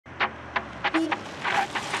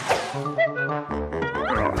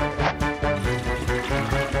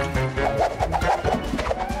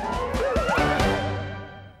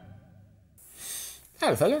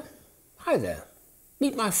Hello, fella. Hi there.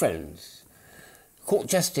 Meet my friends. Court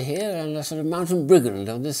jester here and a sort of mountain brigand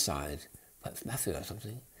on this side. Perhaps Matthew or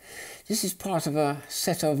something. This is part of a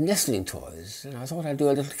set of Nestling toys, and I thought I'd do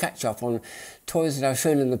a little catch-up on toys that I've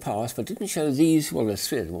shown in the past, but didn't show these, well, there's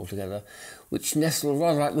three of them altogether, which nestle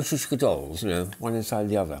rather like Matryoshka dolls, you know, one inside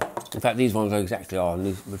the other. In fact, these ones are exactly our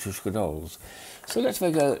Matryoshka dolls. So let's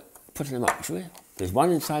go putting them up, shall we? There's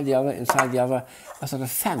one inside the other, a sort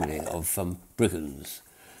of family of brigands.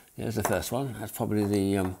 Here's the first one. That's probably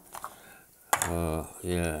the,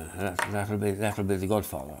 that'll be the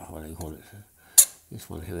Godfather, what do you call it? This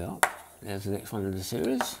one, here we are. There's the next one in the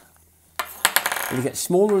series. It'll get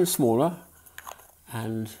smaller and smaller,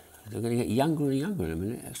 and they're going to get younger and younger in a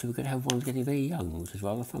minute. Actually, we're going to have ones getting very young, which is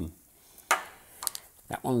rather fun.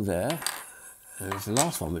 That one there, and it's the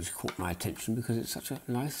last one which caught my attention because it's such a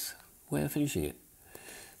nice way of finishing it.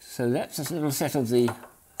 So that's a little set of the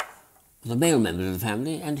male members of the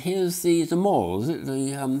family, and here's the mole. Is it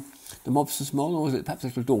the mobster's mole, or is it perhaps a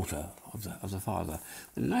little daughter of the father?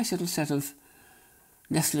 A nice little set of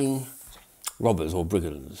nestling robbers or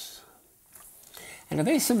brigands. In a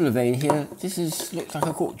very similar vein here, this looks like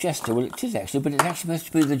a court jester. Well, it is actually, but it's actually supposed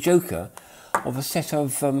to be the joker of a set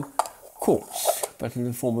of courts, but in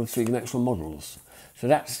the form of three-dimensional models. So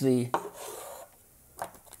that's the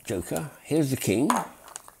joker. Here's the king,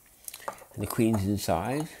 and the queen's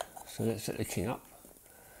inside. So let's set the king up.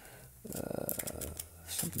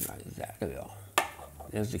 Something like that. There we are.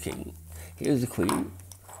 There's the king. Here's the queen.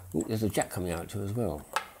 Ooh, there's a jack coming out too as well.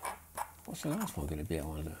 What's the last one going to be, I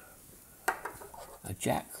wonder? A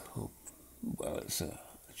jack? Oh, well, it's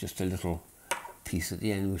just a little piece at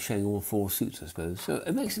the end. We're showing all four suits, I suppose. So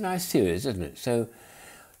it makes a nice series, doesn't it? So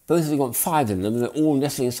both of them got 5 in them, and they're all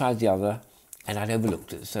nestling inside the other, and I'd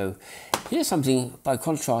overlooked it. So here's something, by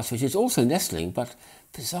contrast, which is also nestling, but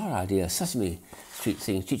bizarre idea, Sesame Street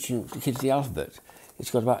thing, teaching the kids the alphabet.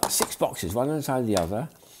 It's got about 6 boxes, one inside the other,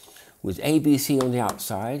 with A, B, C on the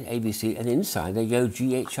outside, A, B, C, and inside they go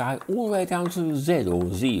G, H, I, all the way down to Z,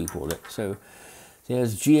 or Z you call it. So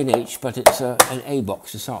there's G and H, but it's an A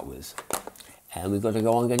box to start with. And we've got to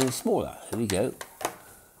go on getting smaller. Here we go.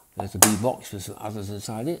 There's the B box with some others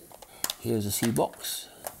inside it. Here's the C box.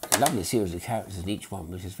 A lovely series of characters in each one,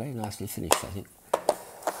 which is very nicely finished, I think.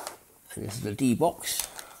 And this is the D box.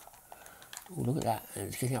 Oh, look at that. And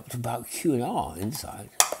it's getting up to about Q and R inside.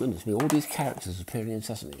 Goodness me, all these characters appearing in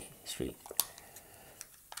Sesame Street.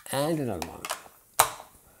 And another one.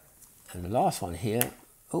 And the last one here,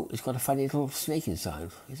 oh, it's got a funny little snake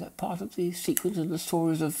inside. Is that part of the sequence of the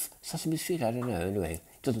stories of Sesame Street? I don't know. Anyway,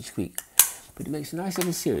 it doesn't squeak. But it makes a nice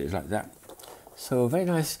little series like that. So a very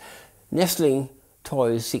nice nestling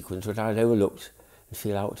toys sequence which I'd overlooked and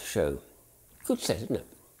feel I ought to show. Good set, isn't it?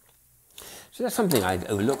 So that's something I'd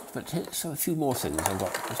overlooked, but so a few more things I've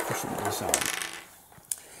got. Let's push it aside.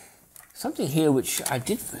 Something here which I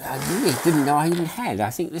really didn't know I even had. I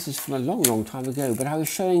think this is from a long, long time ago, but I was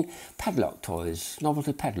showing padlock toys,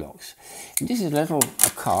 novelty padlocks. And this is a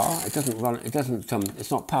car. It doesn't run,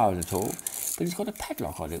 it's not powered at all, but it's got a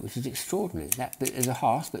padlock on it, which is extraordinary. That bit is a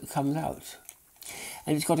hasp that comes out.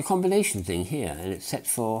 And it's got a combination thing here, and it's set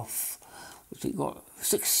for, what's it got?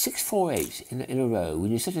 648 in a row.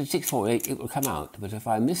 When you set it 648, it will come out, but if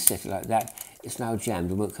I misset it like that, it's now jammed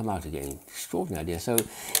and won't come out again. Extraordinary idea. So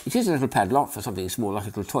it is a little padlock for something small, like a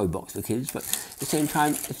little toy box for kids, but at the same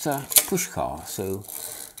time, it's a push car. So,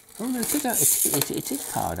 oh no, it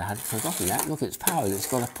is powered. I had forgotten that. Look, it's powered. It's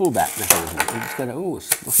got a pullback mechanism. It's got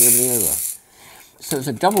it's knocking everything over. So it's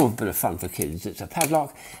a double bit of fun for kids. It's a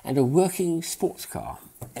padlock and a working sports car.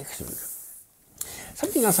 Excellent.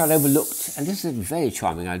 Something else I'd overlooked, and this is a very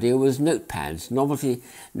charming idea, was notepads, novelty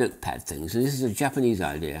notepad things. And this is a Japanese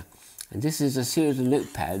idea. And this is a series of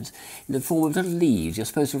notepads in the form of little leaves. You're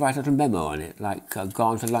supposed to write a little memo on it, like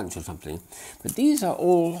gone to lunch or something. But these are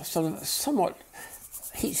all sort of somewhat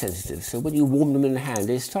heat sensitive, so when you warm them in the hand,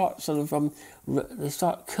 they start they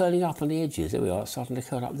start curling up on the edges. There we are, starting to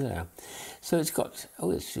curl up there. So it's got, oh,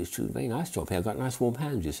 it's a very nice job here. I've got nice warm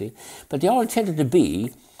hands, you see. But they are intended to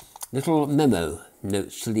be little memo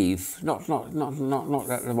notes to leave, not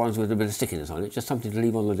the ones with a bit of stickiness on it, just something to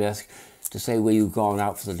leave on the desk to say where you've gone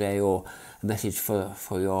out for the day, or a message for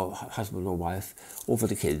your husband or wife, or for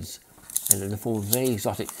the kids, and in the form of very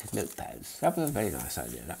exotic notepads. That was a very nice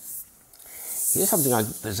idea, that. Here's something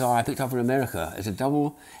bizarre I picked up in America. It's a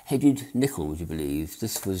double-headed nickel, would you believe?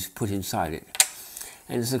 This was put inside it.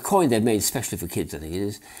 And it's a coin they've made specially for kids, I think it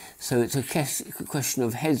is. So it's a question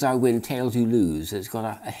of heads I win, tails you lose. It's got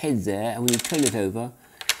a head there, and when you turn it over,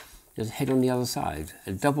 there's a head on the other side.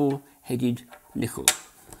 A double-headed nickel,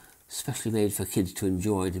 specially made for kids to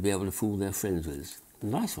enjoy, to be able to fool their friends with.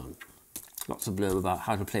 Nice one. Lots of blurb about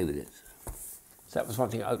how to play with it. So that was one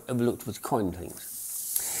thing I overlooked, was coin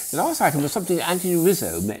things. The last item was something that Anthony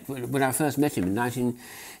Rizzo met when I first met him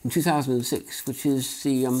in 2006, which is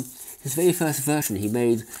the his very first version he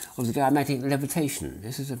made of the Diamagnetic Levitation.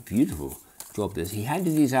 This is a beautiful job. He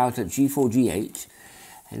handed these out at G4, G8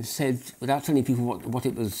 and said, without telling people what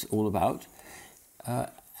it was all about,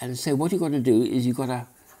 and said what you've got to do is you've got to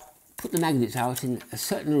put the magnets out in a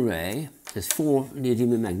certain array. There's 4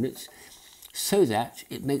 neodymium magnets, so that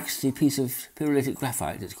it makes the piece of pyrolytic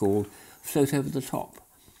graphite, it's called, float over the top.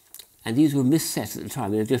 And these were misset at the time.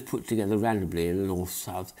 They were just put together randomly in the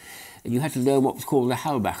north-south. And you had to learn what was called the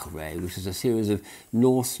Halbach array, which is a series of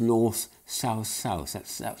north-north, south-south.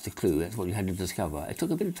 That's the clue. That's what you had to discover. It took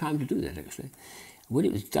a bit of time to do that, actually. When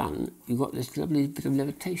it was done, you got this lovely bit of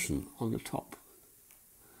levitation on the top.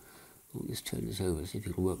 We'll just turn this over, see if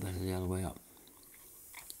it can work better the other way up.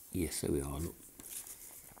 Yes, there we are. Look.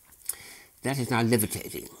 That is now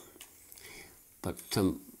levitating. But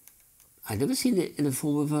I'd never seen it in the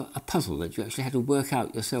form of a puzzle, that you actually had to work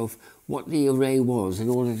out yourself what the array was in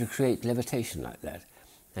order to create levitation like that.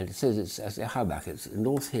 And it says it's as a Halbach, it's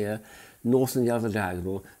north here, north in the other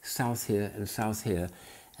diagonal, south here and south here.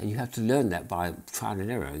 And you have to learn that by trial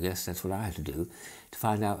and error, I guess. That's what I had to do, to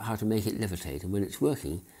find out how to make it levitate. And when it's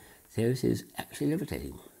working, there it is actually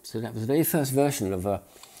levitating. So that was the very first version of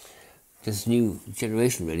this new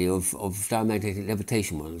generation, really, of diamagnetic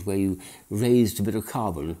levitation ones, where you raised a bit of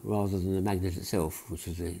carbon rather than the magnet itself, which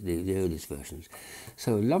was the earliest versions.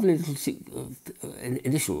 So a lovely little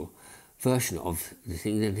initial version of the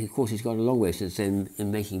thing. And of course, he's gone a long way since then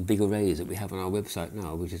in making big arrays that we have on our website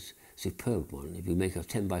now, which is a superb one. If you make a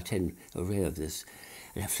 10 by 10 array of this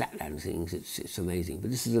and have flatland things, it's amazing.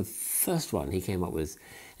 But this is the first one he came up with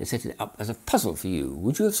and set it up as a puzzle for you.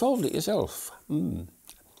 Would you have solved it yourself?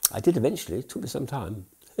 I did eventually. It took me some time.